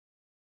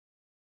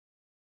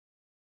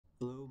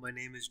Hello, my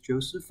name is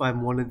Joseph.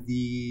 I'm one of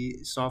the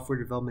software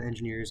development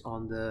engineers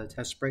on the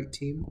TestSprite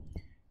team.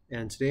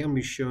 And today I'm going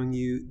to be showing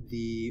you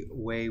the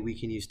way we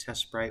can use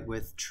TestSprite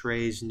with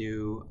Trae's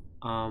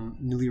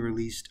newly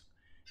released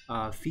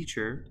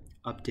feature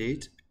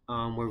update,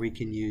 where we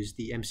can use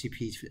the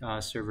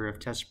MCP server of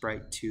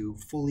TestSprite to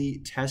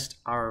fully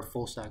test our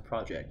full stack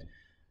project.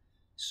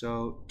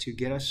 So to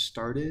get us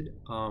started,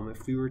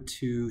 if we were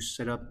to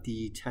set up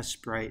the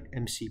TestSprite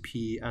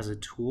MCP as a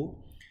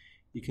tool,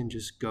 you can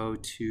just go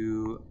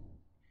to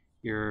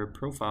your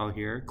profile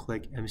here,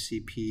 click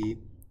MCP.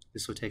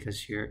 This will take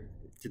us here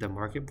to the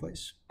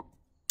marketplace.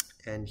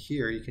 And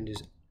here you can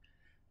just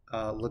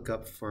look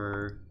up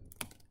for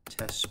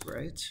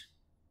TestSprite.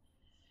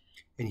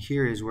 And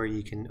here is where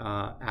you can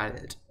add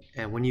it.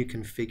 And when you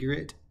configure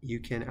it, you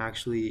can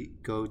actually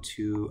go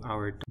to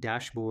our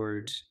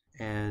dashboard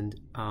and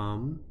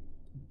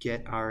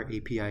get our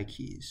API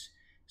keys.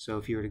 So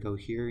if you were to go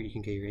here, you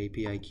can get your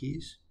API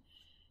keys,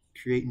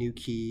 create new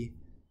key,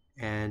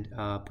 and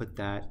put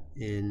that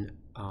in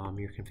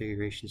your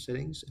configuration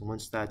settings. And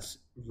once that's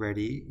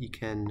ready, you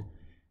can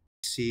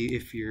see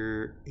if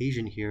your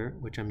agent here,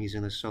 which I'm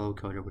using the solo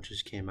coder, which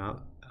just came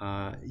out,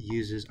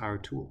 uses our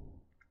tool.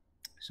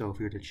 So if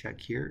we were to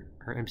check here,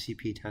 our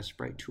MCP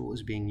TestSprite tool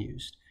is being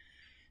used.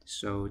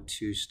 So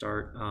to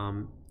start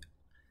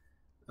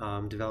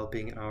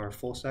developing our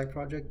full stack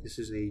project, this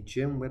is a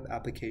gym web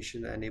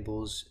application that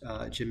enables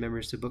gym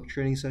members to book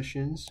training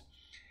sessions.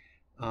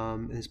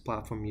 This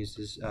platform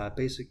uses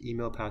basic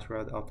email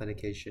password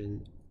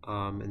authentication,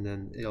 and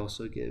then it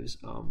also gives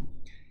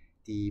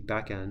the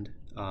backend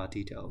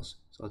details.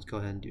 So let's go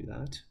ahead and do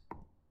that.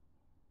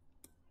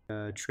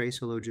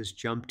 Trae just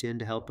jumped in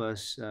to help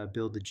us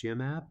build the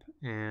gym app,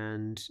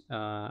 and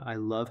I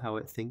love how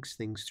it thinks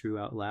things through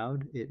out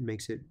loud. It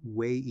makes it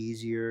way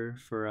easier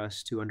for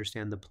us to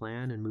understand the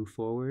plan and move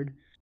forward.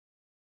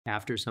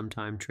 After some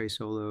time,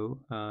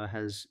 Trae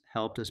has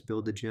helped us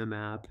build the gym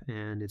app,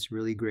 and it's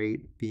really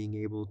great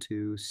being able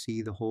to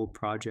see the whole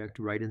project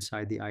right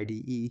inside the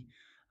IDE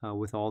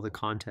with all the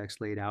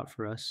context laid out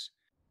for us.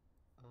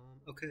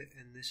 Okay,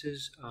 and this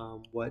is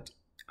what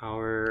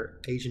our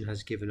agent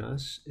has given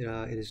us.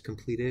 It is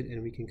completed,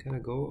 and we can kind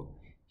of go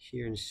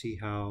here and see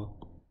how,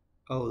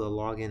 oh, the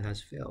login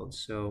has failed.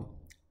 So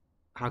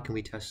how can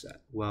we test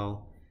that?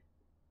 Well,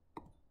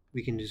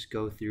 we can just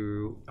go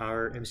through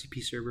our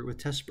MCP server with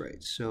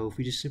TestSprite. So if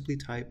we just simply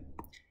type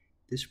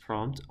this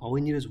prompt, all we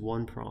need is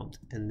one prompt.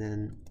 And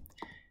then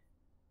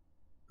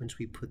once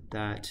we put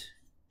that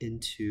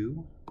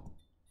into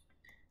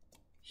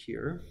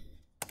here,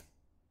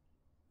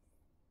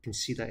 you can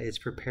see that it's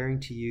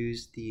preparing to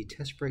use the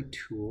TestSprite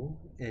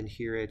tool. And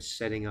here it's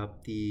setting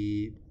up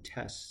the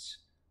tests.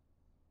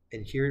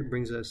 And here it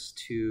brings us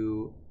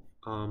to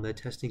the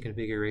testing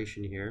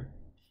configuration here.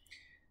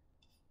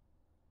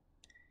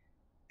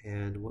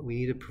 And what we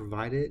need to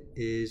provide it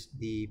is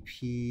the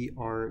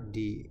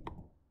PRD,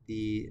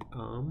 the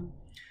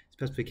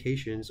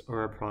specifications of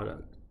our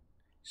product.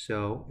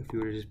 So if we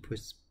were to just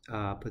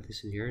put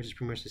this in here, it's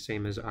pretty much the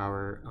same as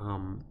our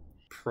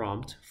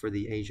prompt for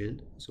the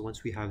agent. So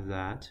once we have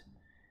that,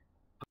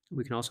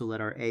 we can also let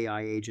our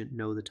AI agent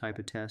know the type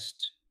of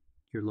test,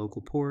 your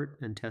local port,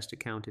 and test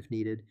account if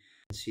needed.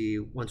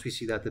 Once we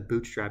see that the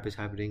bootstrap is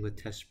happening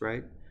with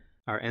TestSprite,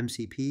 our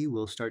MCP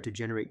will start to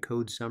generate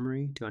code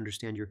summary to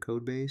understand your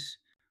code base,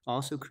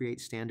 also create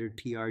standard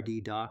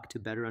PRD doc to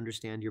better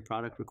understand your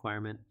product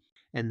requirement,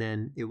 and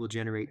then it will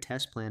generate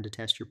test plan to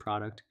test your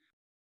product.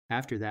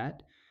 After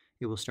that,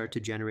 it will start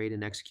to generate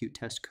and execute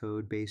test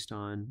code based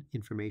on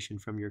information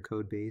from your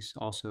code base,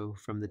 also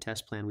from the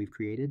test plan we've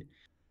created.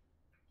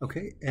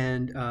 Okay,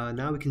 and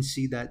now we can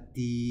see that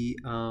the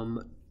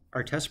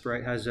our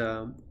TestSprite has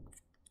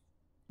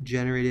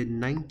generated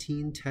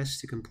 19 tests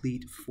to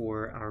complete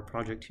for our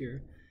project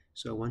here.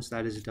 So once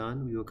that is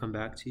done, we will come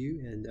back to you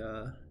and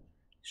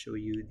show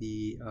you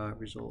the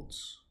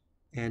results.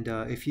 And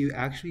if you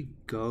actually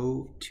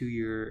go to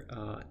your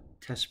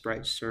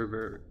TestSprite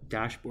server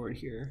dashboard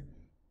here,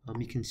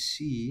 you can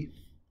see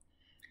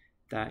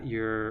that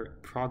your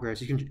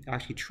progress, you can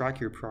actually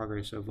track your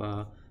progress of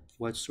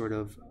what sort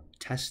of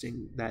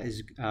testing that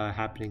is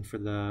happening for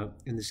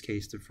in this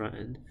case, the front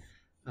end.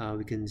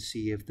 We can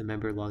see if the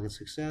member login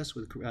success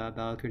with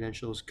valid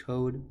credentials,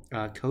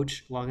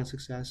 coach login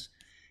success,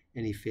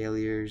 any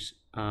failures,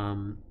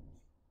 and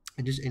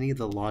just any of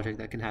the logic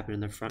that can happen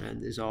in the front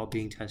end is all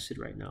being tested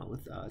right now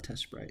with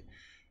TestSprite.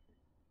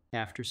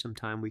 After some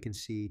time, we can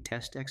see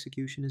test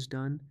execution is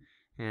done,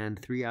 and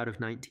 3 out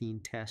of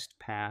 19 tests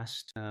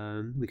passed.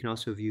 We can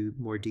also view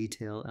more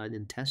detail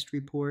in test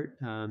report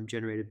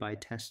generated by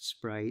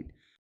TestSprite.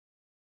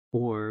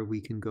 Or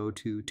we can go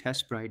to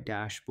TestSprite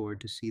dashboard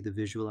to see the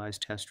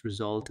visualized test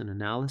result and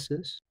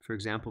analysis. For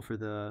example, for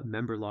the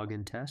member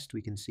login test,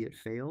 we can see it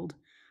failed.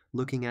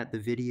 Looking at the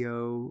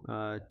video,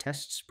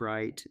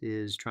 TestSprite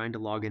is trying to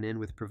log in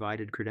with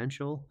provided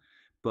credential,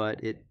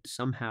 but it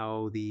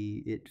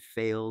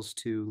fails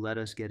to let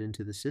us get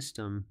into the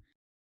system.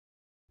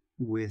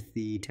 with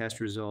the test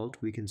result,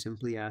 we can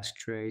simply ask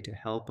Trae to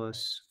help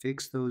us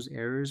fix those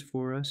errors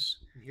for us.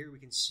 Here we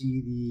can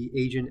see the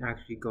agent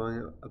actually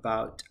going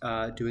about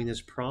doing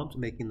this prompt,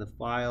 making the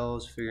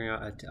files, figuring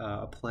out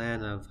a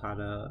plan of how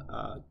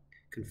to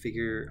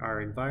configure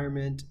our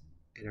environment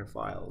and our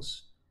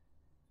files.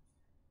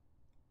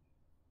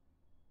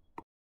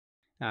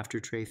 After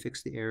Trae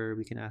fixed the error,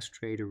 we can ask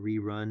Trae to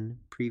rerun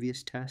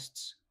previous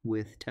tests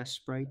with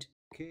TestSprite.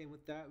 Okay, and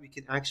with that, we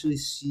can actually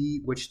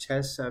see which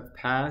tests have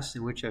passed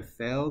and which have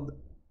failed.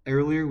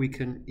 Earlier, we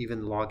couldn't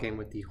even log in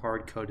with the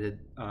hard-coded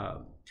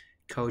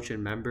coach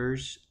and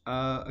members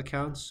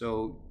accounts,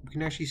 so we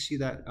can actually see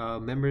that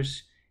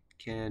members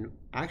can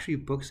actually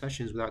book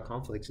sessions without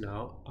conflicts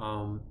now.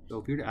 So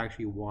if we were to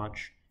actually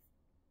watch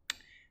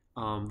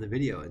the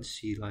video and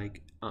see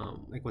like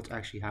what's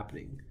actually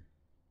happening,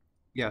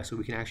 yeah, so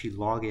we can actually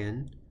log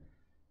in,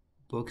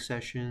 book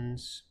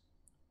sessions.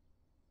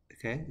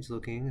 Okay, it's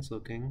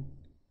looking.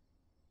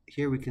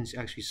 Here we can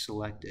actually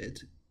select it,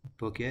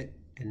 book it,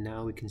 and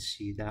now we can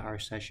see that our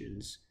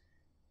sessions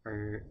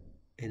are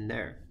in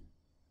there,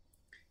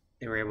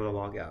 and we're able to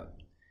log out.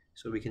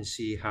 So we can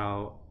see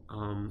how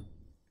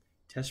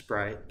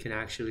TestSprite can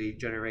actually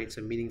generate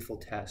some meaningful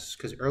tests,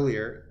 because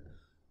earlier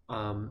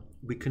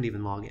we couldn't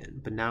even log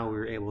in, but now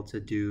we're able to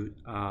do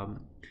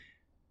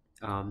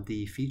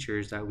the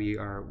features that we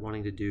are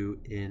wanting to do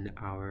in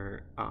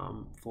our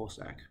full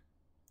stack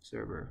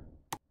server.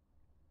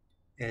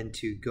 And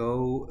to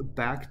go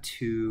back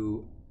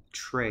to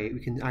Trae, we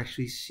can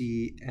actually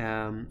see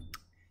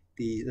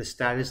the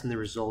status and the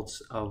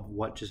results of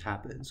what just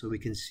happened. So we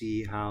can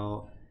see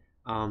how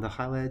the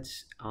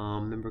highlights,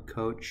 member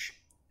coach,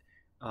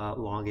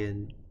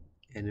 login,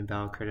 and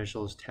invalid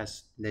credentials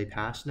test, they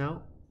pass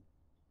now.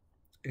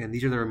 And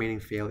these are the remaining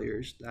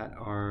failures that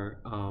are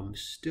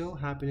still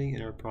happening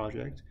in our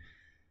project.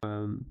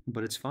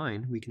 But it's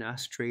fine. We can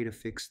ask Trae to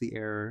fix the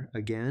error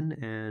again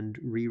and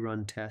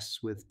rerun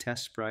tests with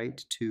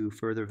TestSprite to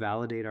further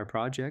validate our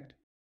project.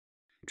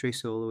 Trae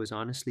Solo has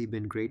honestly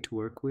been great to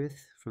work with,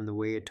 from the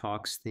way it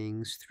talks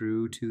things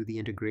through to the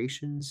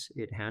integrations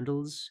it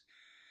handles.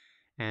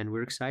 And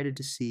we're excited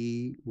to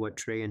see what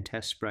Trae and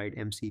TestSprite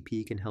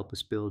MCP can help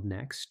us build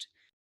next.